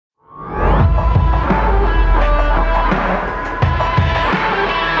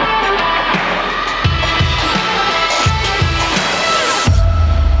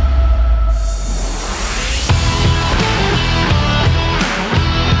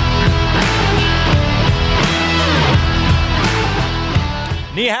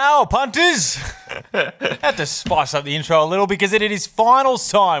Ni hao, punters. Had to spice up the intro a little because it is finals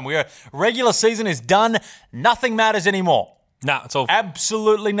time. Regular season is done. Nothing matters anymore. Nah, it's all...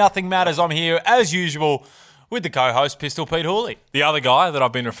 Absolutely nothing matters. I'm here, as usual, with the co-host, Pistol Pete Hawley. The other guy that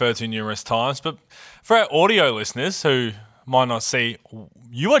I've been referred to numerous times. But for our audio listeners who might not see,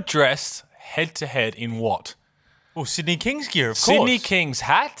 you are dressed head-to-head in what? Well, Sydney Kings gear, of course. Sydney Kings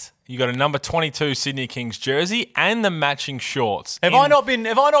hat. You got a number 22 Sydney Kings jersey and the matching shorts. Have I not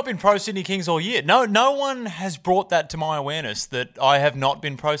been pro Sydney Kings all year? No one has brought that to my awareness that I have not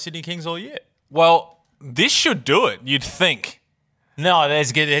been pro Sydney Kings all year. Well, this should do it, you'd think. No,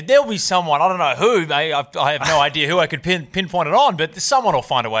 there'll be someone. I don't know who. I have no idea who I could pinpoint it on, but someone will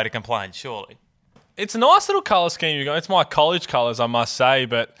find a way to complain, surely. It's a nice little colour scheme you got. It's my college colours, I must say,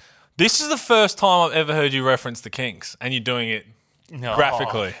 but this is the first time I've ever heard you reference the Kings, and you're doing it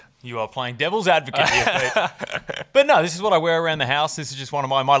graphically. You are playing devil's advocate here, Pete. But no, this is what I wear around the house. This is just one of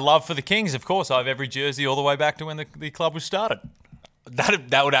my love for the Kings. Of course, I have every jersey all the way back to when the club was started.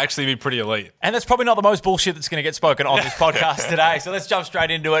 That would actually be pretty elite. And that's probably not the most bullshit that's going to get spoken on this podcast today. So let's jump straight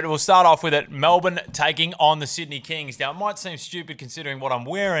into it. We'll start off with it. Melbourne taking on the Sydney Kings. Now, it might seem stupid considering what I'm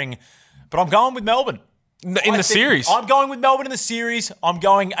wearing, but I'm going with Melbourne. In the series? I'm going with Melbourne in the series. I'm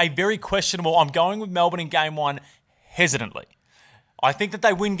going with Melbourne in game one hesitantly. I think that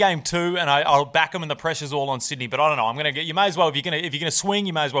they win game two, and I'll back them, and the pressure's all on Sydney. But I don't know. I'm going to get. You may as well if you're going to swing,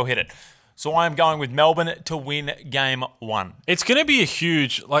 you may as well hit it. So I am going with Melbourne to win game one. It's going to be a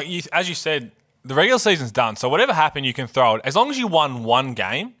huge, as you said, the regular season's done. So whatever happened, you can throw it. As long as you won one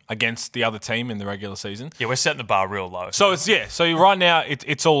game against the other team in the regular season. Yeah, we're setting the bar real low. So right now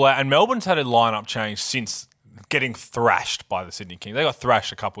it's all out, and Melbourne's had a lineup change since getting thrashed by the Sydney Kings. They got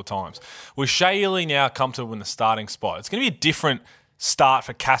thrashed a couple of times. With Shea Ili now comfortable in the starting spot, it's going to be a different start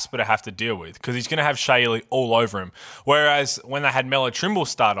for Casper to have to deal with because he's going to have Shea Ili all over him. Whereas when they had Mello Trimble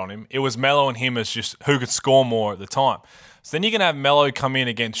start on him, it was Mello and him as just who could score more at the time. So then you're going to have Mello come in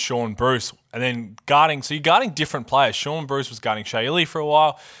against Sean Bruce and then you're guarding different players. Sean Bruce was guarding Shea Ili for a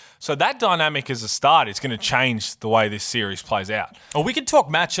while. So that dynamic as a start is going to change the way this series plays out. Well, we can talk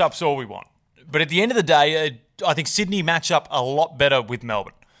matchups all we want. But at the end of the day, I think Sydney match up a lot better with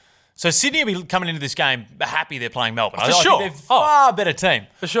Melbourne. So Sydney will be coming into this game happy they're playing Melbourne. For sure. I think they're a far better team.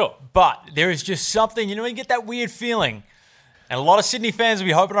 For sure. But there is just something, you get that weird feeling. And a lot of Sydney fans will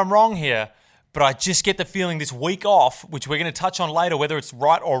be hoping I'm wrong here, but I just get the feeling this week off, which we're going to touch on later, whether it's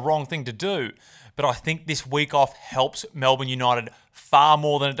right or wrong thing to do, but I think this week off helps Melbourne United far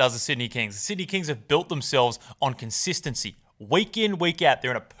more than it does the Sydney Kings. The Sydney Kings have built themselves on consistency. Week in, week out.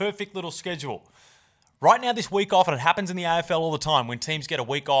 They're in a perfect little schedule. Right now, this week off, and it happens in the AFL all the time when teams get a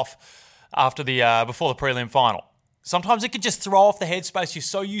week off after before the prelim final. Sometimes it can just throw off the headspace you're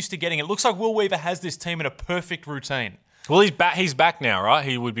so used to getting. It looks like Will Weaver has this team in a perfect routine. Well, he's back now, right?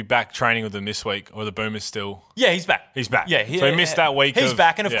 He would be back training with them this week, or the Boomers still... Yeah, he's back. He's back. Yeah, so he missed that week. He's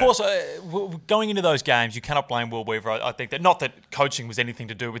back, and of course, going into those games, you cannot blame Will Weaver. I think that not that coaching was anything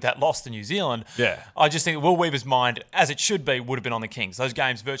to do with that loss to New Zealand. Yeah. I just think that Will Weaver's mind, as it should be, would have been on the Kings. Those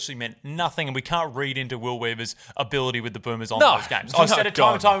games virtually meant nothing, and we can't read into Will Weaver's ability with the Boomers on those games. I've said it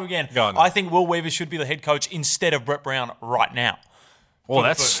time and time again. I think Will Weaver should be the head coach instead of Brett Brown right now. Well,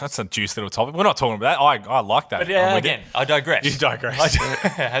 that's a juicy little topic. We're not talking about that. I like that. But again, I digress. You digress.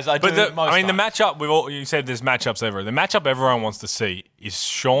 The matchup, you said there's matchups everywhere. The matchup everyone wants to see is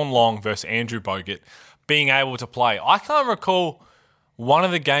Sean Long versus Andrew Bogut being able to play. I can't recall one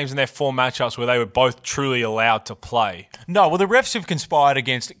of the games in their 4 matchups where they were both truly allowed to play. No, well, the refs have conspired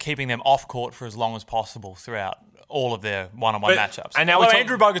against keeping them off court for as long as possible throughout all of their one-on-one matchups. And now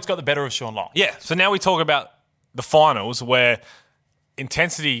Andrew Bogut's got the better of Sean Long. Yeah, so now we talk about the finals where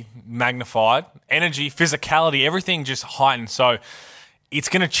intensity magnified, energy, physicality, everything just heightened. So it's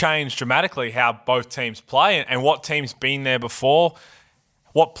going to change dramatically how both teams play and what team's been there before,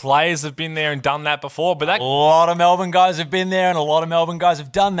 what players have been there and done that before. But a lot of Melbourne guys have been there and a lot of Melbourne guys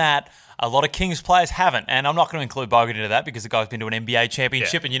have done that. A lot of Kings players haven't. And I'm not going to include Bogut into that because the guy's been to an NBA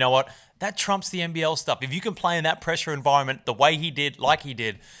championship. Yeah. And you know what? That trumps the NBL stuff. If you can play in that pressure environment the way he did, like he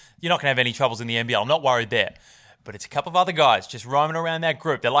did, you're not going to have any troubles in the NBL. I'm not worried there. But it's a couple of other guys just roaming around that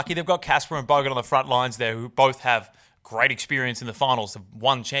group. They're lucky they've got Casper and Bogut on the front lines there who both have great experience in the finals, have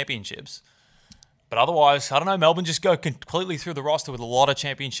won championships. But otherwise, I don't know, Melbourne just go completely through the roster with a lot of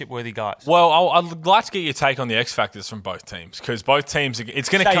championship-worthy guys. Well, I'd like to get your take on the X factors from both teams because both teams, it's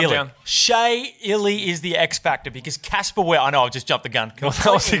going to come down. Shea Ili is the X factor because Casper Ware, I know I've just jumped the gun. Well,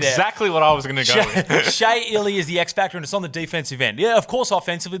 that was exactly what I was going to go with. Shea Ili is the X factor and it's on the defensive end. Yeah, of course,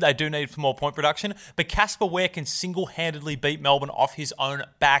 offensively they do need more point production, but Casper Ware can single-handedly beat Melbourne off his own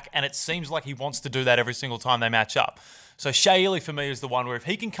back and it seems like he wants to do that every single time they match up. So Shea Ely for me is the one where if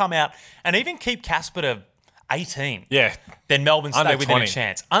he can come out and even keep Casper to 18, then Melbourne stay within 20. a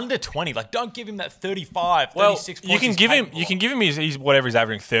chance. Under 20, like don't give him that 35, 36 Well, points. you can give him his whatever he's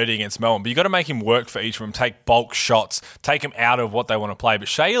averaging 30 against Melbourne, but you got to make him work for each of them, take bulk shots, take him out of what they want to play. But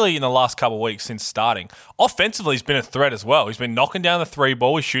Shea Ely in the last couple of weeks since starting, offensively he's been a threat as well. He's been knocking down the three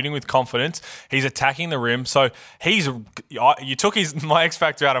ball, he's shooting with confidence, he's attacking the rim. So you took my X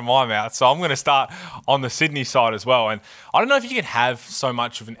factor out of my mouth, so I'm going to start on the Sydney side as well. And I don't know if you can have so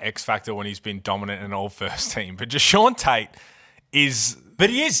much of an X factor when he's been dominant in an all first team, but just Sean Tate is... But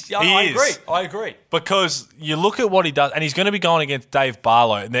he is. I agree. Because you look at what he does, and he's going to be going against Dave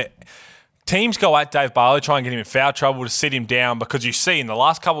Barlow. And teams go at Dave Barlow, try and get him in foul trouble to sit him down, because you see in the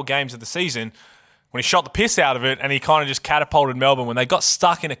last couple of games of the season, when he shot the piss out of it and he kind of just catapulted Melbourne, when they got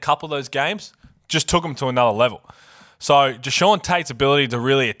stuck in a couple of those games, just took them to another level. So Deshaun Tate's ability to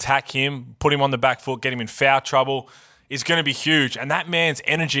really attack him, put him on the back foot, get him in foul trouble, is going to be huge. And that man's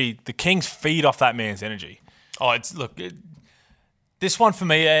energy, the Kings feed off that man's energy. Oh, this one for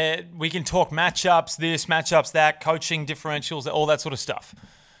me, we can talk matchups, matchups, that, coaching differentials, all that sort of stuff.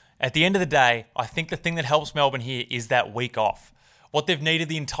 At the end of the day, I think the thing that helps Melbourne here is that week off. What they've needed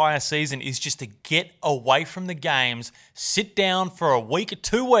the entire season is just to get away from the games, sit down for a week or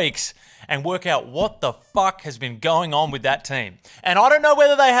 2 weeks, and work out what the fuck has been going on with that team. And I don't know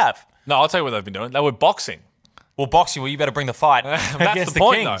whether they have. No, I'll tell you what they've been doing. They were boxing. Well, boxing, you better bring the fight against the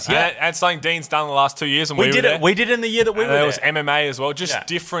point, Kings. Though. Yeah. And something Dean's done the last 2 years, and we did were it. there. We did it in the year that we were there. There was MMA as well, just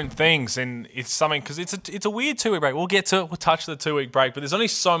different things, and it's something because it's a weird 2 week break. We'll get to it. We'll touch the 2 week break, but there's only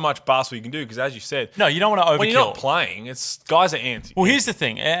so much basketball you can do because, as you said, no, you don't want to overkill. When you're not playing, it's guys are antsy. Well, here's the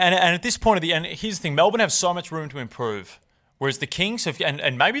thing, and at this point here's the thing: Melbourne have so much room to improve. Whereas the Kings have,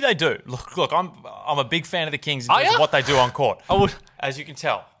 and maybe they do. Look, I'm a big fan of the Kings in terms of what they do on court. As you can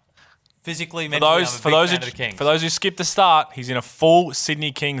tell. Physically, mentally, for those who skipped the start, he's in a full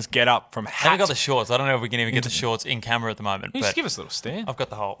Sydney Kings get up from hat. I haven't got the shorts. I don't know if we can even get the shorts in camera at the moment. Just give us a little stand. I've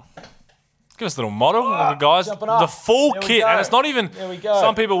got the whole. Give us a little model, guys. The full kit, and it's not even. There we go.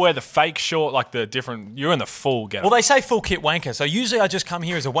 Some people wear the fake short, like the different. You're in the full get. Well, they say full kit wanker, so usually I just come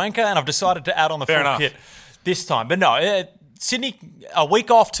here as a wanker, and I've decided to add on the full kit this time. But no. Sydney, a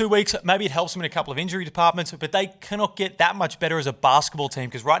week off, 2 weeks, maybe it helps them in a couple of injury departments, but they cannot get that much better as a basketball team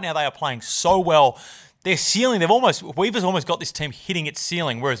because right now they are playing so well. Their ceiling, Weaver's almost got this team hitting its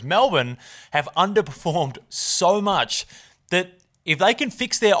ceiling, whereas Melbourne have underperformed so much that if they can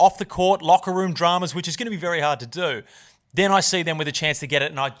fix their off-the-court locker room dramas, which is going to be very hard to do, then I see them with a chance to get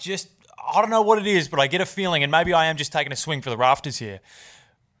it. And I don't know what it is, but I get a feeling, and maybe I am just taking a swing for the rafters here,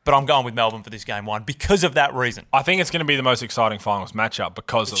 but I'm going with Melbourne for this game one because of that reason. I think it's going to be the most exciting finals matchup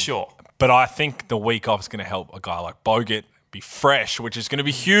because of... Sure. But I think the week off is going to help a guy like Bogut be fresh, which is going to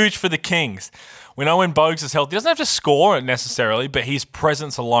be huge for the Kings. We know when Bogues is healthy, he doesn't have to score it necessarily, but his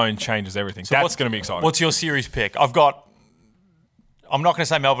presence alone changes everything. So that's going to be exciting. What's your series pick? I'm not going to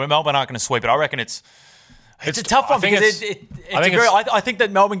say Melbourne. Melbourne aren't going to sweep it. I reckon it's a tough one because I think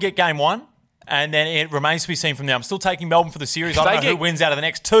that Melbourne get game one. And then it remains to be seen from there. I'm still taking Melbourne for the series. I don't know who wins out of the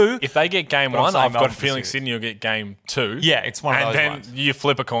next two. If they get game one, I've got a feeling Sydney will get game two. Yeah, it's one of those ones. And then you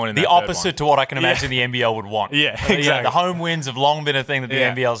flip a coin in the opposite to what I can imagine the NBL would want. Yeah, exactly. The home wins have long been a thing that the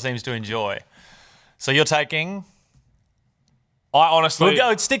NBL seems to enjoy. So you're taking... I honestly... We'll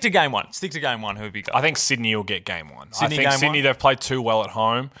go stick to game one. Stick to game one. Who have you got? I think Sydney will get game one. I think Sydney, they've played too well at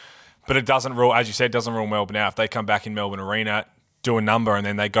home, but it doesn't rule, as you said, Melbourne out. If they come back in Melbourne Arena... do a number and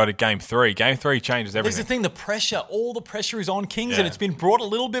then they go to game three. Game three changes everything. There's the thing, the pressure, all the pressure is on Kings and it's been brought a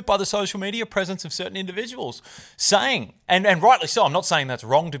little bit by the social media presence of certain individuals saying, and rightly so, I'm not saying that's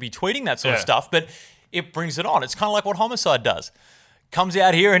wrong to be tweeting that sort of stuff, but it brings it on. It's kind of like what Homicide does. Comes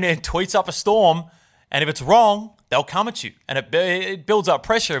out here and it tweets up a storm, and if it's wrong, they'll come at you. And it builds up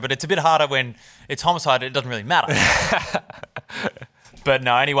pressure, but it's a bit harder when it's Homicide. It doesn't really matter. But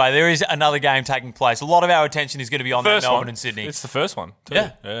no, anyway, there is another game taking place. A lot of our attention is going to be on that Melbourne and Sydney. It's the first one, too.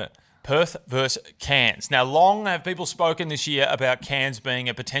 Yeah. Perth versus Cairns. Now, long have people spoken this year about Cairns being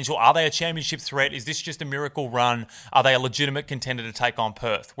a potential, are they a championship threat? Is this just a miracle run? Are they a legitimate contender to take on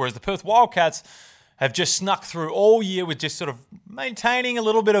Perth? Whereas the Perth Wildcats have just snuck through all year with just sort of maintaining a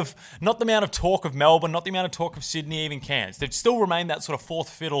little bit of, not the amount of talk of Melbourne, not the amount of talk of Sydney, even Cairns. They've still remained that sort of fourth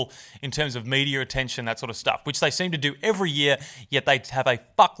fiddle in terms of media attention, that sort of stuff, which they seem to do every year, yet they have a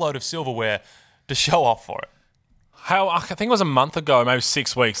fuckload of silverware to show off for it. I think it was a month ago, maybe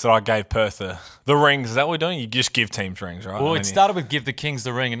 6 weeks, that I gave Perth the rings. Is that what we're doing? You just give teams rings, right? Well, it started with give the Kings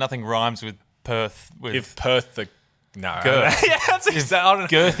the ring, and nothing rhymes with Perth. Give Perth the... No. Girth. Yeah, that's exactly.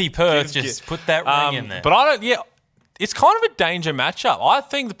 Girthy Perth, just put that ring in there. But I don't, it's kind of a danger matchup. I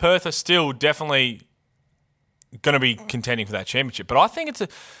think the Perth are still definitely going to be contending for that championship. But I think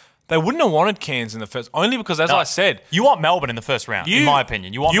they wouldn't have wanted Cairns in the first, only because, as I said, you want Melbourne in the first round. In my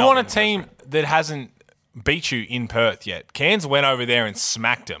opinion, you want a team that hasn't beat you in Perth yet. Cairns went over there and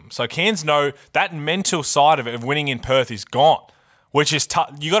smacked them. So Cairns know that mental side of it of winning in Perth is gone, which is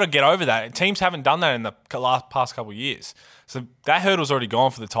tough. You got to get over that. Teams haven't done that in the past couple of years. So that hurdle's already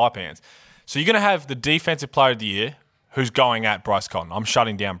gone for the Taipans. So you're going to have the defensive player of the year who's going at Bryce Cotton. I'm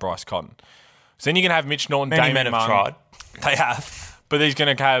shutting down Bryce Cotton. So then you're going to have Mitch Norton, Many men have tried. They have. But he's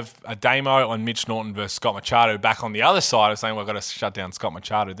going to have a Damo on Mitch Norton versus Scott Machado back on the other side of saying, well, I've got to shut down Scott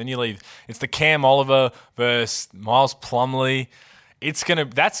Machado. Then you leave. It's the Cam Oliver versus Miles Plumlee. That's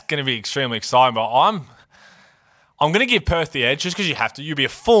going to be extremely exciting. But I'm going to give Perth the edge just because you have to. You'd be a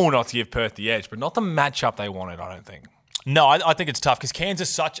fool not to give Perth the edge, but not the matchup they wanted, I don't think. No, I think it's tough because Cairns is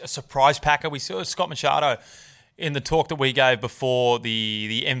such a surprise packer. We saw Scott Machado in the talk that we gave before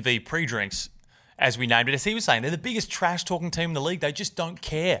the MV pre-drinks, as we named it, as he was saying, they're the biggest trash-talking team in the league. They just don't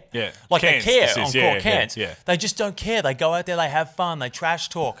care. Yeah. Like Cairns, they care on court, Cairns. Yeah. They just don't care. They go out there, they have fun, they trash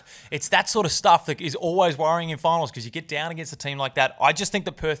talk. It's that sort of stuff that is always worrying in finals because you get down against a team like that. I just think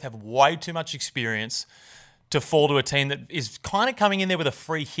that Perth have way too much experience to fall to a team that is kind of coming in there with a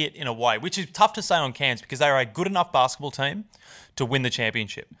free hit in a way, which is tough to say on Cairns because they are a good enough basketball team to win the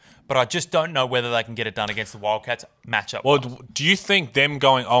championship. But I just don't know whether they can get it done against the Wildcats matchup. Well, do you think them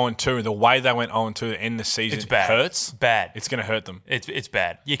going 0-2, the way they went 0-2 to end the season, it's bad. Hurts? Bad. It's going to hurt them. It's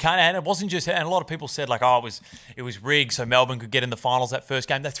bad. You can't, and it wasn't just, and a lot of people said like, oh, it was rigged so Melbourne could get in the finals that first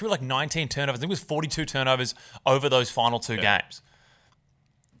game. They threw like 19 turnovers. I think it was 42 turnovers over those final two games.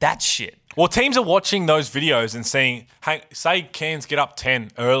 That's shit. Well, teams are watching those videos and seeing, hey, say Cairns get up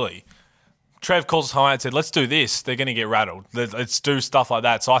 10 early. Trev calls us home and said, let's do this. They're going to get rattled. Let's do stuff like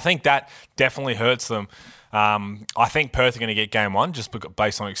that. So I think that definitely hurts them. I think Perth are going to get game one just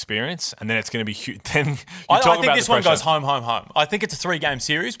based on experience, and then it's going to be huge. Then I think this one goes home. I think it's a 3-game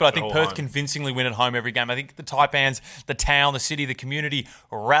series, but I think Perth convincingly win at home every game. I think the Taipans, the town, the city, the community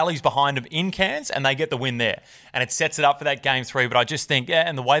rallies behind them in Cairns, and they get the win there. And it sets it up for that game 3. But I just think,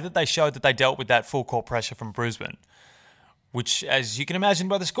 and the way that they showed that they dealt with that full court pressure from Brisbane, which, as you can imagine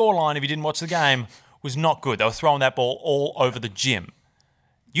by the scoreline, if you didn't watch the game, was not good. They were throwing that ball all over the gym.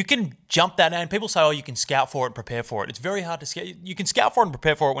 You can jump that, and people say, oh, you can scout for it and prepare for it. It's very hard to scout. You can scout for it and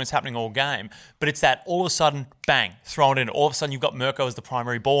prepare for it when it's happening all game, but it's that all of a sudden, bang, throw it in. All of a sudden, you've got Mirko as the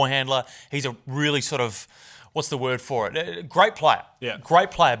primary ball handler. He's a really sort of, what's the word for it? Great player. Yeah.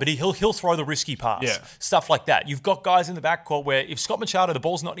 Great player, but he'll throw the risky pass. Yeah. Stuff like that. You've got guys in the backcourt where if Scott Machado, the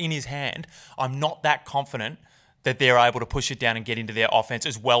ball's not in his hand, I'm not that confident that they're able to push it down and get into their offense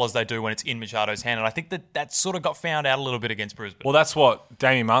as well as they do when it's in Machado's hand. And I think that sort of got found out a little bit against Brisbane. Well, that's what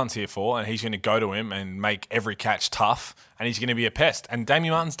Damien Martin's here for, and he's going to go to him and make every catch tough, and he's going to be a pest. And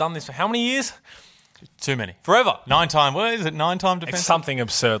Damien Martin's done this for how many years? Too many. Forever. 9-time. What is it? 9-time defense? It's something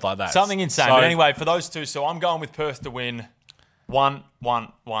absurd like that. Something insane. But anyway, for those two, so I'm going with Perth to win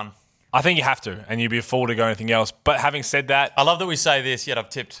 1-1-1. I think you have to, and you'd be a fool to go anything else. But having said that, I love that we say this, yet I've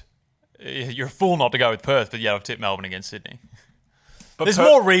tipped. You're a fool not to go with Perth, but yeah, I've tipped Melbourne against Sydney. But there's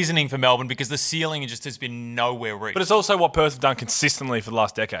more reasoning for Melbourne because the ceiling just has been nowhere reached. But it's also what Perth have done consistently for the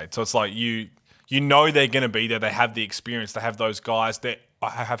last decade. So it's like you know they're going to be there. They have the experience. They have those guys that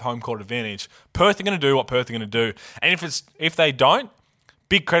have home court advantage. Perth are going to do what Perth are going to do. And if they don't,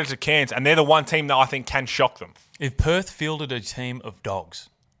 big credit to Cairns. And they're the one team that I think can shock them. If Perth fielded a team of dogs,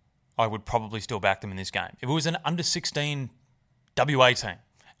 I would probably still back them in this game. If it was an under-16 WA team,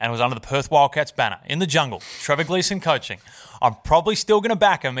 and it was under the Perth Wildcats banner, in the jungle, Trevor Gleeson coaching, I'm probably still going to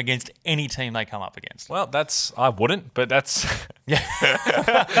back them against any team they come up against. Well, I wouldn't, but that's... Yeah.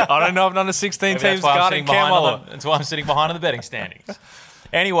 I don't know if under 16 teams guarding Cam Oliver. That's why I'm sitting behind in the betting standings.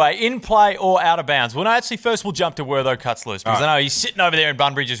 Anyway, in play or out of bounds? Well, no, actually, first we'll jump to Wertho cuts loose, because I know he's sitting over there in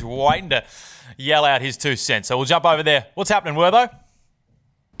Bunbury just waiting to yell out his 2 cents. So we'll jump over there. What's happening, Wertho?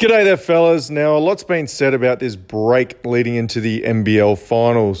 G'day there, fellas. Now, a lot's been said about this break leading into the NBL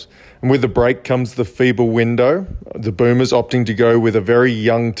finals. And with the break comes the feeble window. The Boomers opting to go with a very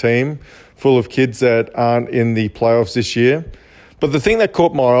young team full of kids that aren't in the playoffs this year. But the thing that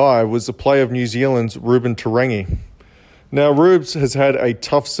caught my eye was the play of New Zealand's Ruben Tarangi. Now, Rubes has had a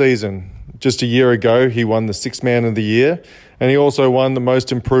tough season. Just a year ago, he won the Sixth Man of the Year, and he also won the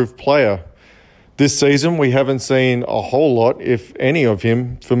Most Improved Player. This season, we haven't seen a whole lot, if any, of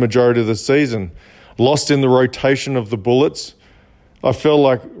him for majority of the season. Lost in the rotation of the Bullets. I felt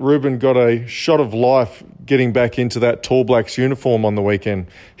like Ruben got a shot of life getting back into that Tall Blacks uniform on the weekend.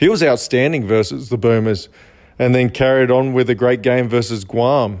 He was outstanding versus the Boomers and then carried on with a great game versus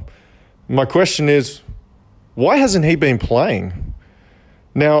Guam. My question is, why hasn't he been playing?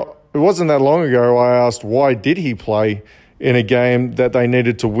 Now, it wasn't that long ago I asked why did he play in a game that they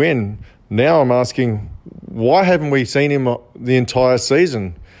needed to win. Now I'm asking, why haven't we seen him the entire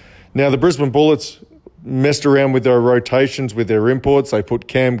season? Now, the Brisbane Bullets messed around with their rotations, with their imports. They put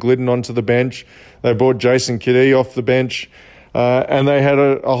Cam Glidden onto the bench. They brought Jason Kidd off the bench. And they had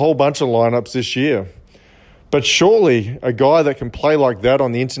a whole bunch of lineups this year. But surely a guy that can play like that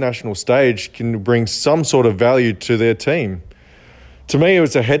on the international stage can bring some sort of value to their team. To me, it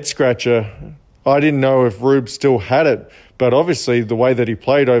was a head-scratcher. I didn't know if Rube still had it, but obviously the way that he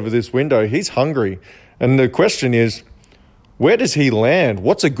played over this window, he's hungry. And the question is, where does he land?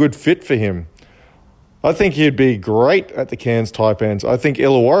 What's a good fit for him? I think he'd be great at the Cairns Taipans. I think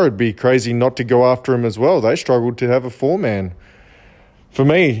Illawarra would be crazy not to go after him as well. They struggled to have a four-man. For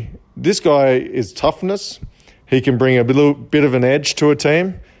me, this guy is toughness. He can bring a little bit of an edge to a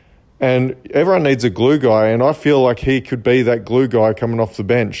team. And everyone needs a glue guy, and I feel like he could be that glue guy coming off the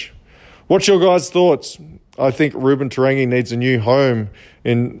bench. What's your guys' thoughts? I think Ruben Tarangi needs a new home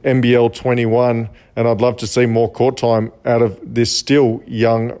in NBL 21, and I'd love to see more court time out of this still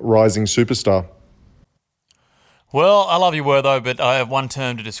young, rising superstar. Well, I love your word, though, but I have one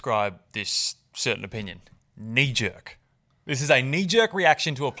term to describe this certain opinion. Knee-jerk. This is a knee-jerk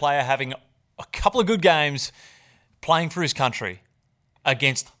reaction to a player having a couple of good games playing for his country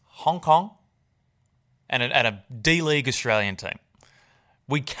against Hong Kong and a D-League Australian team.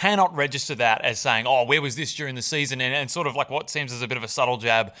 We cannot register that as saying, oh, where was this during the season? And sort of like what seems as a bit of a subtle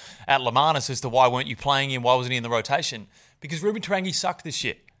jab at Lamanis as to why weren't you playing him? Why wasn't he in the rotation? Because Ruben Tarangi sucked this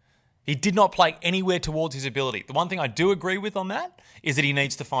shit. He did not play anywhere towards his ability. The one thing I do agree with on that is that he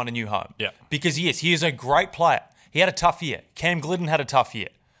needs to find a new home. Yeah. Because he is a great player. He had a tough year. Cam Glidden had a tough year.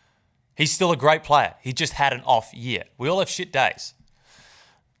 He's still a great player. He just had an off year. We all have shit days.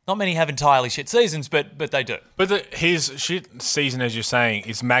 Not many have entirely shit seasons, but they do. But his shit season, as you're saying,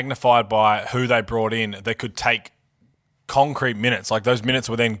 is magnified by who they brought in that could take concrete minutes. Like those minutes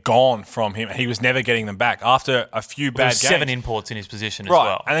were then gone from him. He was never getting them back after a few bad games. 7 imports in his position as right.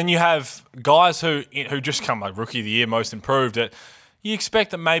 well. And then you have guys who just come like rookie of the year, most improved. That you expect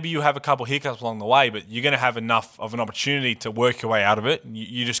that maybe you have a couple hiccups along the way, but you're going to have enough of an opportunity to work your way out of it.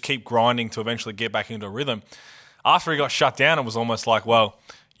 You just keep grinding to eventually get back into a rhythm. After he got shut down, it was almost like, well,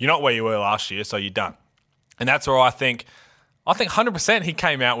 you're not where you were last year, so you're done. And that's where I think 100% he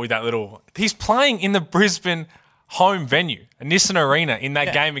came out with that little... He's playing in the Brisbane home venue, a Nissan Arena, in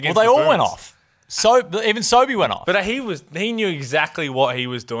that game against the Well, they all Boomers. went off. So even Sobey went off. But he knew exactly what he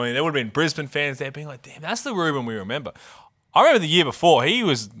was doing. There would have been Brisbane fans there being like, damn, that's the Ruben we remember. I remember the year before, he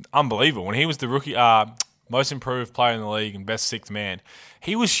was unbelievable. When he was the rookie, most improved player in the league and best sixth man,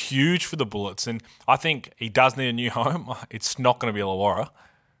 he was huge for the Bullets. And I think he does need a new home. It's not going to be Illawarra.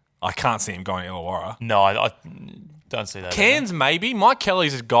 I can't see him going to Illawarra. No, I don't see that. Cairns, maybe. Mike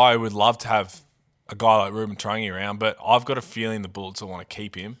Kelly's a guy who would love to have a guy like Ruben Tarangi around, but I've got a feeling the Bullets will want to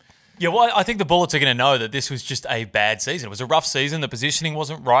keep him. Yeah, well, I think the Bullets are going to know that this was just a bad season. It was a rough season. The positioning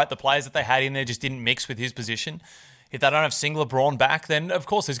wasn't right. The players that they had in there just didn't mix with his position. If they don't have Singler Braun back, then of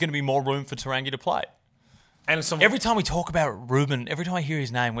course there's going to be more room for Tarangi to play. And every time we talk about Ruben, every time I hear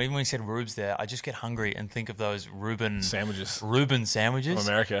his name, even when he said Rubes there, I just get hungry and think of those Reuben sandwiches. From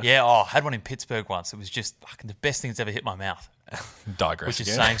America. Yeah, I had one in Pittsburgh once. It was just fucking the best thing that's ever hit my mouth. Digress Which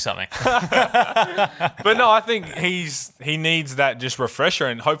is again. saying something. But no, I think he needs that just refresher,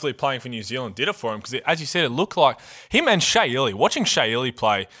 and hopefully playing for New Zealand did it for him because, as you said, it looked like him and Shea Ili. Watching Shea Ili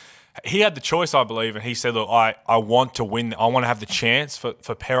play, he had the choice, I believe, and he said, look, I want to win. I want to have the chance for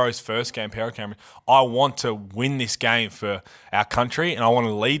Pero's first game, Pero Cameron. I want to win this game for our country, and I want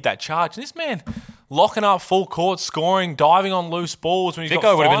to lead that charge. And this man locking up full court, scoring, diving on loose balls when he's got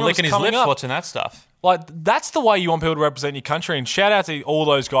finals would have been licking his lips up. watching that stuff. Like, that's the way you want people to represent your country. And shout out to all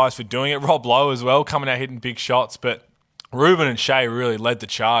those guys for doing it. Rob Lowe as well, coming out hitting big shots. But Ruben and Shea really led the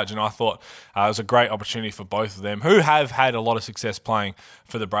charge, and I thought it was a great opportunity for both of them, who have had a lot of success playing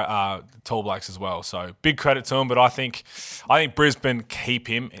for the Tall Blacks as well. So big credit to them. But I think Brisbane keep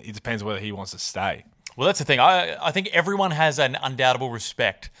him. It depends whether he wants to stay. Well, that's the thing. I think everyone has an undoubtable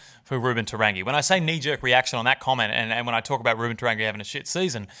respect for Ruben Tarangi. When I say knee-jerk reaction on that comment, and when I talk about Ruben Tarangi having a shit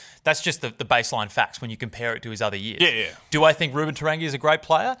season, that's just the baseline facts when you compare it to his other years. Yeah. Do I think Ruben Tarangi is a great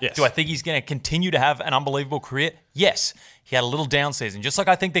player? Yes. Do I think he's going to continue to have an unbelievable career? Yes. He had a little down season. Just like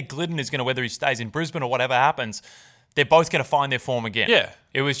I think that Glidden is going to, whether he stays in Brisbane or whatever happens, they're both going to find their form again. Yeah.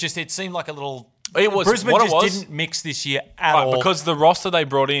 It seemed like a little... Brisbane didn't mix this year at all. Because the roster they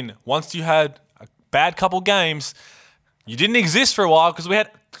brought in, once you had a bad couple games, you didn't exist for a while because we had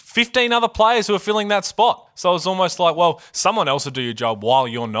 15 other players who were filling that spot. So it's almost like, well, someone else will do your job while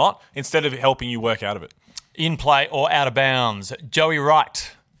you're not, instead of helping you work out of it. In play or out of bounds. Joey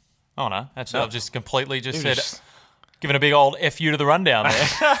Wright. Oh, no. Actually, No. I've just completely You said... just- Giving a big old F you to the rundown there.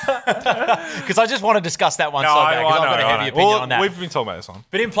 Because I just want to discuss that one so bad, because I've got a heavy opinion on that. We've been talking about this one.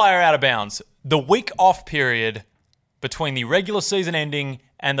 But in player out of bounds, the week off period between the regular season ending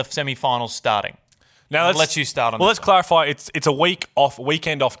and the semi-finals starting. Now Let's let you start on Well, this let's clarify. It's a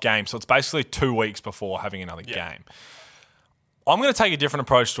weekend off game, so it's basically 2 weeks before having another game. I'm going to take a different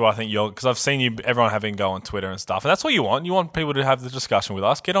approach to what I think you're, because I've seen everyone having go on Twitter and stuff, and that's what you want. You want people to have the discussion with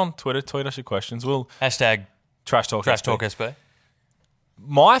us. Get on Twitter, tweet us your questions. We'll Hashtag Trash Talk SB.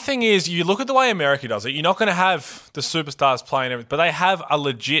 My thing is, you look at the way America does it, you're not going to have the superstars playing everything, but they have a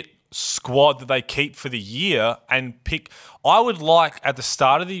legit squad that they keep for the year and pick. I would like at the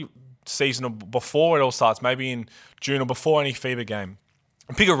start of the season or before it all starts, maybe in June or before any FIBA game,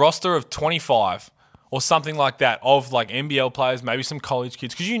 pick a roster of 25 or something like that of like NBL players, maybe some college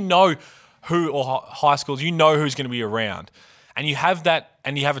kids, because you know who, or high schools, you know who's going to be around. And you have that,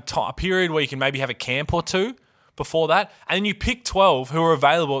 and you have a period where you can maybe have a camp or two before that, and then you pick 12 who are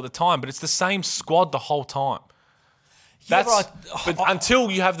available at the time, but it's the same squad the whole time. Yeah, But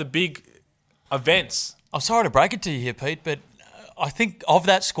until you have the big events. I'm sorry to break it to you here, Pete, but I think of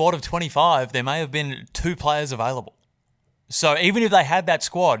that squad of 25, there may have been 2 players available. So even if they had that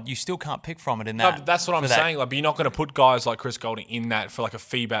squad, you still can't pick from it in that. No, but that's what I'm saying. Like, but you're not going to put guys like Chris Goulding in that for like a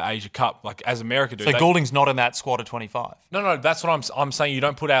FIBA Asia Cup, like as America do. So Goulding's not in that squad of 25. No, that's what I'm saying. You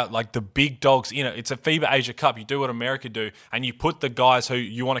don't put out like the big dogs in it. It's a FIBA Asia Cup. You do what America do, and you put the guys who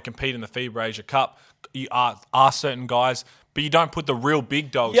you want to compete in the FIBA Asia Cup. You are certain guys, but you don't put the real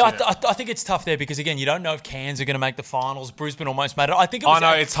big dogs. Yeah, in it. I think it's tough there because again, you don't know if Cairns are going to make the finals. Brisbane almost made it. I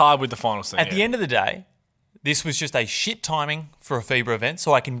know it's hard with the finals thing. At the end of the day, this was just a shit timing for a FIBA event,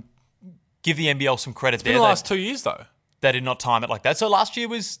 so I can give the NBL some credit there. In the last 2 years, though, they did not time it like that. So last year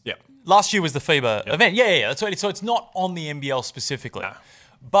was the FIBA event. Yeah. That's right. So it's not on the NBL specifically. No.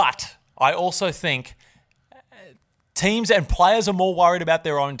 But I also think teams and players are more worried about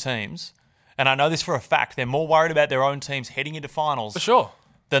their own teams, and I know this for a fact. They're more worried about their own teams heading into finals for sure,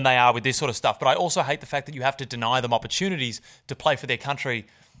 than they are with this sort of stuff. But I also hate the fact that you have to deny them opportunities to play for their country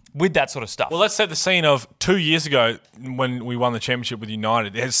with that sort of stuff. Well, let's set the scene of 2 years ago when we won the championship with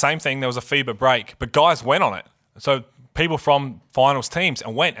United. It was the same thing. There was a FIBA break, but guys went on it. So people from finals teams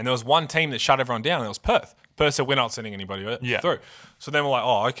and went, and there was one team that shut everyone down, and it was Perth. Perth said, we're not sending anybody through. So then we're like,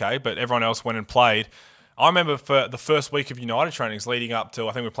 oh, okay, but everyone else went and played. I remember for the first week of United trainings leading up to,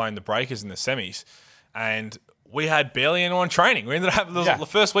 I think we were playing the Breakers in the semis, and we had barely anyone training. We ended up the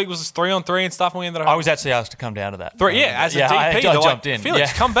first week was 3-on-3 and stuff, and we ended up. I was actually asked to come down to that. As a DP, I jumped in.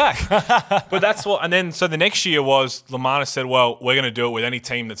 Felix, come back. But that's what. And then so the next year was Lamana said, well, we're going to do it with any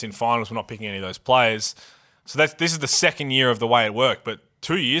team that's in finals. We're not picking any of those players. So this is the second year of the way it worked. But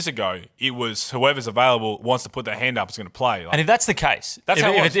 2 years ago, it was whoever's available wants to put their hand up is going to play. Like, and if that's the case,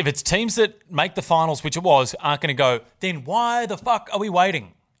 if it's teams that make the finals, which it was, aren't going to go, then why the fuck are we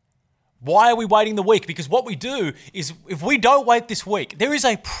waiting? Why are we waiting the week? Because what we do is, if we don't wait this week, there is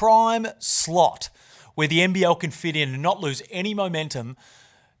a prime slot where the NBL can fit in and not lose any momentum,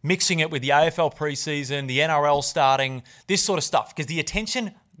 mixing it with the AFL preseason, the NRL starting, this sort of stuff, because the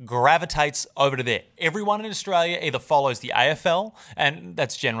attention gravitates over to there. Everyone in Australia either follows the AFL, and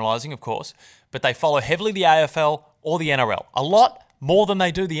that's generalising, of course, but they follow heavily the AFL or the NRL. A lot more than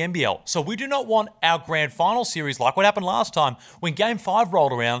they do the NBL. So we do not want our grand final series like what happened last time when Game 5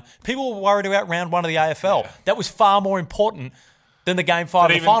 rolled around. People were worried about round 1 of the AFL. Yeah. That was far more important than the Game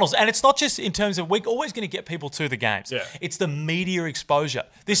 5 of the finals. And it's not just in terms of we're always going to get people to the games. Yeah. It's the media exposure.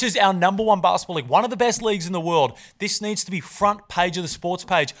 This is our number 1 basketball league, one of the best leagues in the world. This needs to be front page of the sports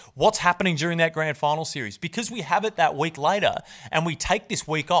page. What's happening during that grand final series? Because we have it that week later and we take this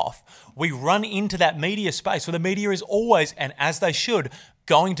week off, we run into that media space where the media is always, and as they should,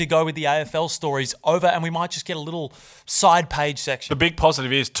 going to go with the AFL stories over, and we might just get a little side page section. The big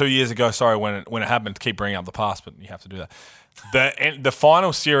positive is 2 years ago, when it happened, to keep bringing up the past, but you have to do that. The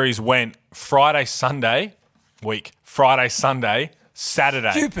final series went Friday, Sunday,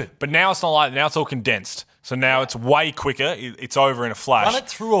 Saturday. Stupid. But now it's not like that. Now it's all condensed. So now it's way quicker. It's over in a flash. Run it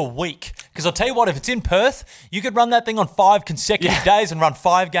through a week. Because I'll tell you what, if it's in Perth, you could run that thing on 5 consecutive days and run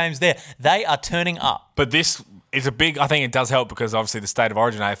 5 games there. They are turning up. But this is a big, I think it does help because obviously the State of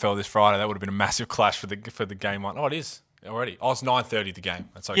Origin AFL this Friday, that would have been a massive clash for the game one. Oh, it is already. Oh, it's 9:30 the game.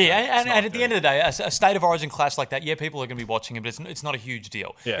 That's okay. Yeah, and at the end of the day, a State of Origin clash like that, people are going to be watching it, but it's not a huge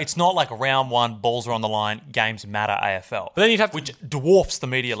deal. Yeah. It's not like round 1, balls are on the line, games matter AFL. But then you'd have which dwarfs the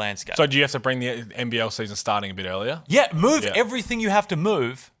media landscape. So do you have to bring the NBL season starting a bit earlier? Yeah, move everything you have to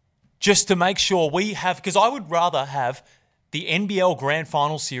move just to make sure we have, because I would rather have the NBL Grand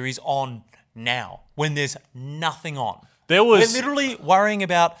Final Series on now when there's nothing on. We're literally worrying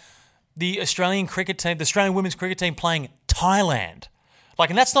about the Australian cricket team, the Australian women's cricket team playing Thailand.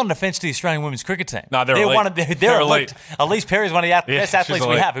 And that's not an offence to the Australian women's cricket team. No, they're elite. They're elite. Elise Perry is one of the best athletes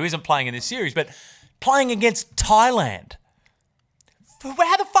we elite. have, who isn't playing in this series, but playing against Thailand.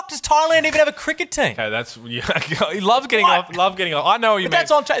 How the fuck does Thailand even have a cricket team? Okay, that's he loves getting off. I know what you mean.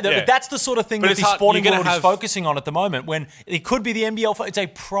 That's on track. But that's the sort of thing that the sporting world is focusing on at the moment. When it could be the NBL, it's a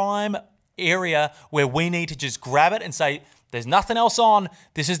prime area where we need to just grab it and say, "There's nothing else on.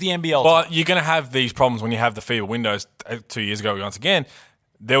 This is the NBL." Well, you're going to have these problems when you have the FIBA windows 2 years ago. Once again,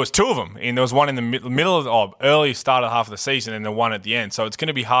 there was two of them, and there was one in the middle of early start of half of the season, and the one at the end. So it's going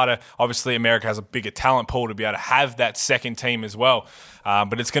to be harder. Obviously, America has a bigger talent pool to be able to have that second team as well.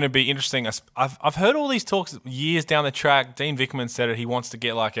 But it's going to be interesting. I've heard all these talks years down the track. Dean Vickman said it. He wants to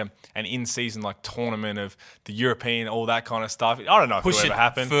get like an in-season tournament of the European, all that kind of stuff. I don't know if it'll ever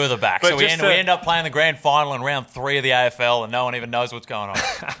happen. Further back. So we end up playing the grand final in round 3 of the AFL, and no one even knows what's going on.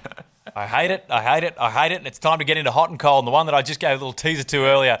 I hate it, and it's time to get into hot and cold. And the one that I just gave a little teaser to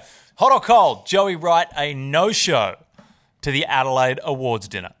earlier, hot or cold, Joey Wright, a no-show to the Adelaide Awards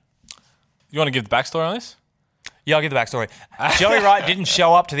dinner. You want to give the backstory on this? Yeah, I'll give the backstory. Joey Wright didn't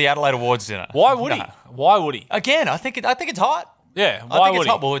show up to the Adelaide Awards dinner. Why would he? Why would he? Again, I think it's hot. Yeah, why would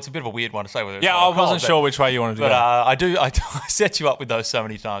he? Well, it's a bit of a weird one to say whether it's hot or I wasn't cold, sure which way you wanted to go. I set you up with those so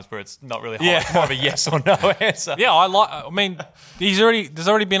many times where it's not really hot. Yeah. It's more of a yes or no answer. Yeah, there's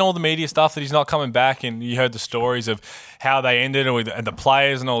already been all the media stuff that he's not coming back, and you heard the stories of how they ended and the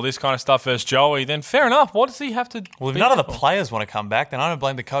players and all this kind of stuff versus Joey. Then fair enough. What does he have to? Well, if none of the players want to come back, then I don't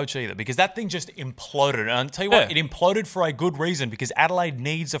blame the coach either, because that thing just imploded. And I'll tell you what, it imploded for a good reason, because Adelaide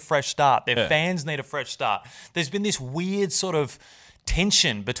needs a fresh start. Their fans need a fresh start. There's been this weird sort of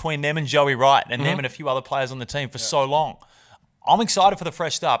tension between them and Joey Wright and them and a few other players on the team for so long. I'm excited for the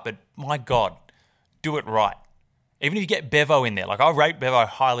fresh start, but my God, do it right. Even if you get Bevo in there, I rate Bevo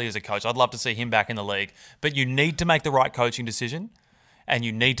highly as a coach. I'd love to see him back in the league, but you need to make the right coaching decision, and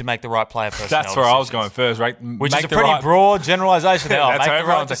you need to make the right player personnel That's where decisions. I was going first, right? Which is a pretty broad generalisation there. Make the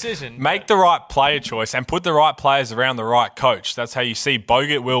right decision. Make the right player choice and put the right players around the right coach. That's how you see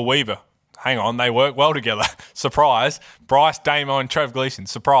Bogut, Will Weaver. Hang on, they work well together. Surprise. Bryce, Damo, and Trev Gleeson.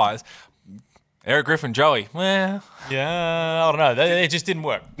 Surprise. Eric Griffin, Joey. Well, yeah, I don't know. It just didn't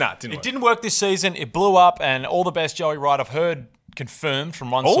work. No, it didn't work this season. It blew up, and all the best Joey Wright I've heard confirmed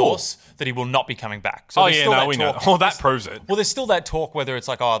from one source that he will not be coming back. So we know. Well, that proves it. Well, there's still that talk whether it's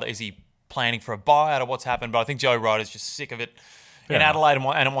is he planning for a buyout or what's happened, but I think Joey Wright is just sick of it in Adelaide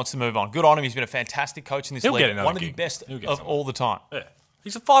and wants to move on. Good on him. He's been a fantastic coach in this league. One of the best of all the time. Yeah.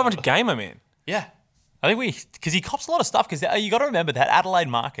 He's a 500 gamer, man. Yeah. I think because he cops a lot of stuff, because you got to remember that Adelaide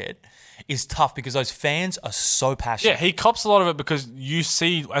market is tough because those fans are so passionate. Yeah, he cops a lot of it because you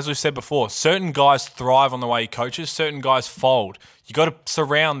see, as we've said before, certain guys thrive on the way he coaches, certain guys fold. You got to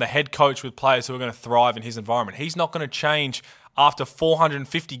surround the head coach with players who are going to thrive in his environment. He's not going to change after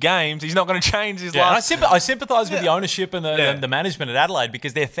 450 games. He's not going to change his last... I sympathise with the ownership and the management at Adelaide,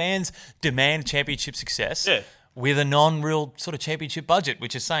 because their fans demand championship success. Yeah. With a non-real sort of championship budget,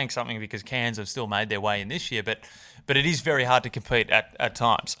 which is saying something because Cairns have still made their way in this year, but it is very hard to compete at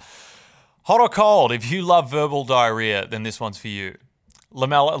times. Hot or cold, if you love verbal diarrhea, then this one's for you.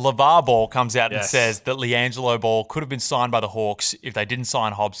 LeVar Ball comes out and says that LiAngelo Ball could have been signed by the Hawks if they didn't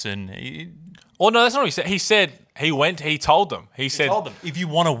sign Hobson. Well, no, that's not what he said. He said he told them. He told them, if you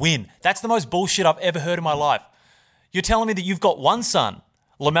want to win. That's the most bullshit I've ever heard in my life. You're telling me that you've got one son,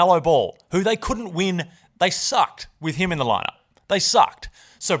 LaMelo Ball, who they couldn't win. They sucked with him in the lineup. They sucked.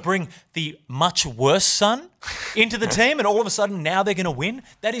 So bring the much worse son into the team, and all of a sudden now they're going to win?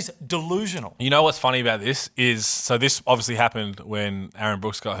 That is delusional. You know what's funny about this is, so this obviously happened when Aaron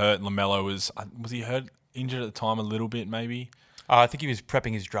Brooks got hurt and LaMelo was he hurt, injured at the time a little bit maybe? I think he was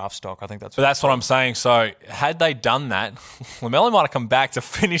prepping his draft stock. I think that's. But that's what I'm saying. So had they done that, LaMelo might have come back to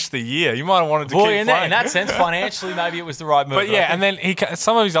finish the year. You might have wanted to keep playing. In that sense, financially, maybe it was the right move. But yeah, and then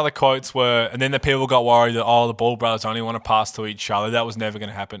some of his other quotes were, and then the people got worried that the Ball brothers only want to pass to each other. That was never going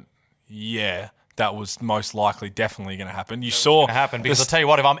to happen. Yeah, that was most likely, definitely going to happen. You saw it happen because I'll tell you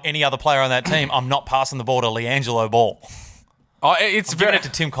what, if I'm any other player on that team, I'm not passing the ball to LiAngelo Ball. Oh, it's giving it to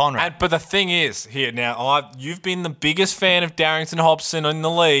Tim Conrad. But the thing is, here now, you've been the biggest fan of Darrington Hobson in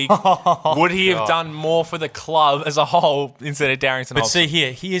the league. Would he have done more for the club as a whole instead of Darrington Hobson? But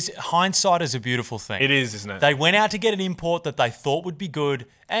see here, hindsight is a beautiful thing. It is, isn't it? They went out to get an import that they thought would be good,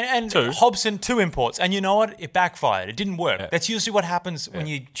 and Hobson 2 imports, and you know what? It backfired. It didn't work. Yeah. That's usually what happens when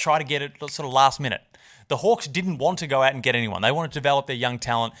you try to get it sort of last minute. The Hawks didn't want to go out and get anyone. They wanted to develop their young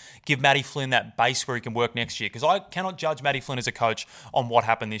talent, give Matty Flynn that base where he can work next year. Because I cannot judge Matty Flynn as a coach on what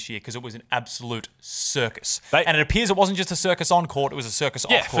happened this year because it was an absolute circus. And it appears it wasn't just a circus on court, it was a circus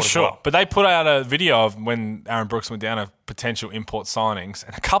off court for sure. as well. But they put out a video of when Aaron Brooks went down of potential import signings,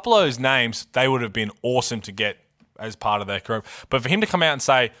 and a couple of those names, they would have been awesome to get as part of their group. But for him to come out and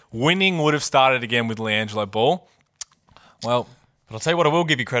say winning would have started again with LiAngelo Ball, well... But I'll tell you what, I will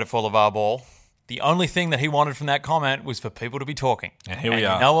give you credit for LeVar Ball. The only thing that he wanted from that comment was for people to be talking. And here we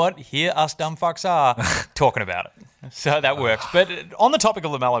are. You know what? Here us dumb fucks are talking about it. So that works. But on the topic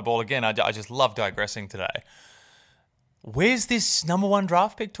of LaMelo Ball, again, I just love digressing today. Where's this number one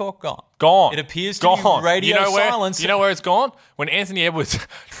draft pick talk gone? Gone. It appears to be radio silence. You know where it's gone? When Anthony Edwards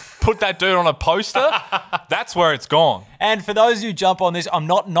put that dude on a poster, that's where it's gone. And for those who jump on this, I'm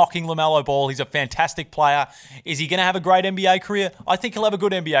not knocking LaMelo Ball. He's a fantastic player. Is he going to have a great NBA career? I think he'll have a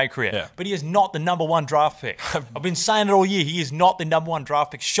good NBA career. Yeah. But he is not the number one draft pick. I've been saying it all year. He is not the number one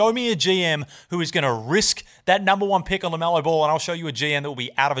draft pick. Show me a GM who is going to risk that number one pick on LaMelo Ball, and I'll show you a GM that will be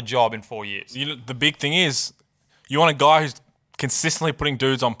out of a job in 4 years. You know, the big thing is, you want a guy who's consistently putting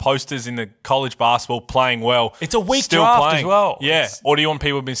dudes on posters in the college basketball, playing well. It's a weak still draft playing. as well. Yeah. Or do you want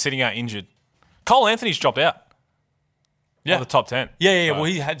people who've been sitting out injured? Cole Anthony's dropped out. Yeah. Of the top 10. Yeah. So. Well,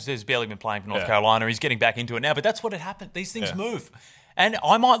 he's barely been playing for North Carolina. He's getting back into it now. But that's what had happened. These things move. And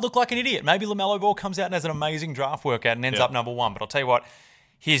I might look like an idiot. Maybe LaMelo Ball comes out and has an amazing draft workout and ends up number one. But I'll tell you what,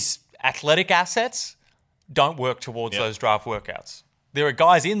 his athletic assets don't work towards those draft workouts. There are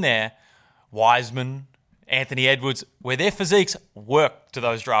guys in there, Wiseman, Anthony Edwards, where their physiques work to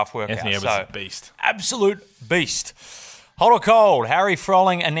those draft workouts. Anthony Edwards is a beast. Absolute beast. Hot or cold, Harry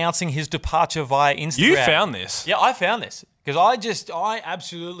Froling announcing his departure via Instagram. You found this. Yeah, I found this. Because I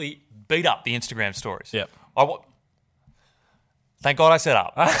absolutely beat up the Instagram stories. Yep. Thank God I set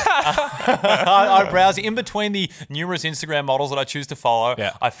up. I browsed in between the numerous Instagram models that I choose to follow.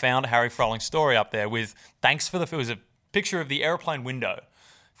 Yeah. I found Harry Froling's story up there with it was a picture of the airplane window.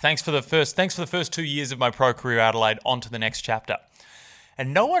 Thanks for the first 2 years of my pro career, Adelaide. On to the next chapter.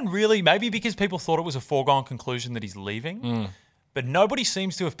 And no one really, maybe because people thought it was a foregone conclusion that he's leaving, but nobody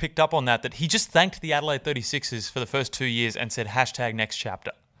seems to have picked up on that he just thanked the Adelaide 36ers for the first 2 years and said #next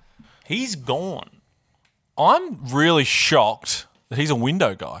chapter. He's gone. I'm really shocked that he's a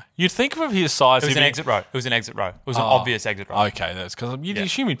window guy. You'd think of his size. It was an exit row. It was an obvious exit row. Okay, that's because you'd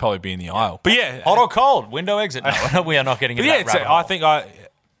assume he'd probably be in the aisle. But yeah. Hot or cold, window exit. No, we are not getting into that rabbit hole. I think I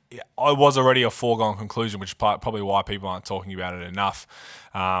was already a foregone conclusion, which is probably why people aren't talking about it enough.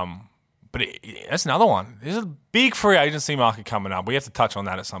 But that's another one. There's a big free agency market coming up. We have to touch on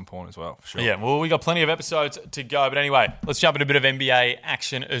that at some point as well, for sure. Yeah, well, we got plenty of episodes to go. But anyway, let's jump into a bit of NBA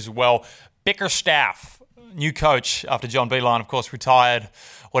action as well. Bickerstaff, new coach after John Beilein, of course, retired,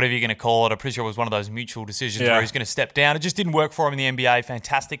 whatever you're going to call it. I'm pretty sure it was one of those mutual decisions where he's going to step down. It just didn't work for him in the NBA.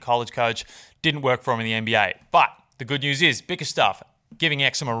 Fantastic college coach. Didn't work for him in the NBA. But the good news is Bickerstaff giving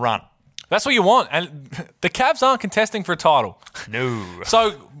Exum a run. That's what you want. And the Cavs aren't contesting for a title. No.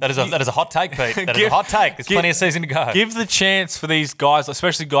 So that is a hot take, Pete. That is a hot take. There's plenty of season to go. Give the chance for these guys,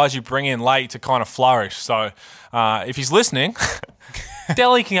 especially guys you bring in late, to kind of flourish. So if he's listening,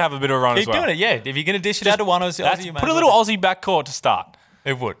 Delhi can have a bit of a run as well. Keep doing it, yeah. If you're going to dish it out to one Aussie, put a little Aussie backcourt to start.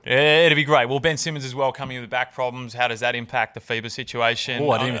 It would. It'd be great. Well, Ben Simmons as well coming in with back problems. How does that impact the FIBA situation?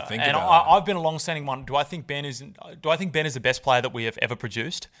 Oh, I didn't even think about that. I've been a long-standing one. Do I think Ben is the best player that we have ever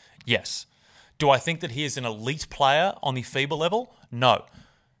produced? Yes. Do I think that he is an elite player on the FIBA level? No.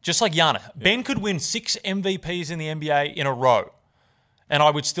 Just like Giannis. Yeah. Ben could win 6 MVPs in the NBA in a row. And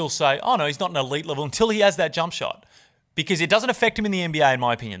I would still say, oh no, he's not an elite level until he has that jump shot. Because it doesn't affect him in the NBA, in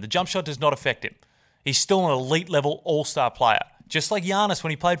my opinion. The jump shot does not affect him. He's still an elite level all-star player. Just like Giannis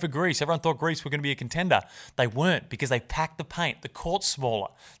when he played for Greece. Everyone thought Greece were going to be a contender. They weren't because they packed the paint. The court's smaller.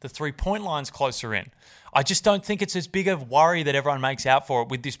 The three-point line's closer in. I just don't think it's as big of a worry that everyone makes out for it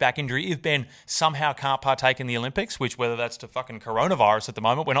with this back injury. If Ben somehow can't partake in the Olympics, which whether that's to fucking coronavirus at the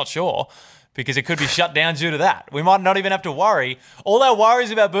moment, we're not sure, because it could be shut down due to that. We might not even have to worry. All our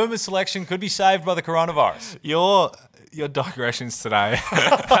worries about Boomer's selection could be saved by the coronavirus. Your digressions today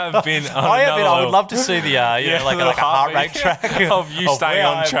have been on I would love to see the like a heart rate track of you staying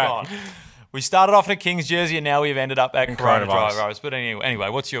on track. Gone. We started off in a Kings jersey and now we've ended up at coronavirus. But anyway,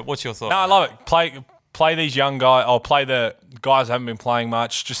 what's your thought? No, I love it. Play these young guys, or play the guys who haven't been playing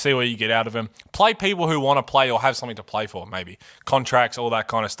much. Just see what you get out of them. Play people who want to play or have something to play for, maybe. Contracts, all that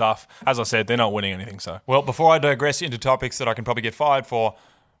kind of stuff. As I said, they're not winning anything. So, well, before I digress into topics that I can probably get fired for,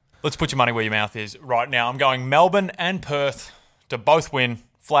 let's put your money where your mouth is right now. I'm going Melbourne and Perth to both win.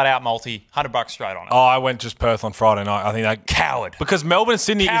 Flat out multi, $100 straight on it. Oh, I went just Perth on Friday night. I think that coward. Because Melbourne and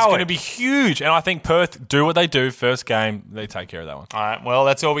Sydney is going to be huge. And I think Perth do what they do. First game, they take care of that one. All right. Well,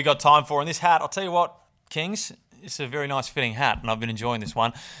 that's all we got time for in this hat. I'll tell you what, Kings, It's a very nice fitting hat, and I've been enjoying this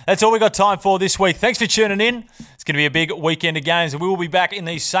one. That's all we got time for this week. Thanks for tuning in. It's going to be a big weekend of games, and we will be back in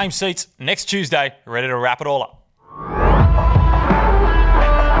these same seats next Tuesday, ready to wrap it all up.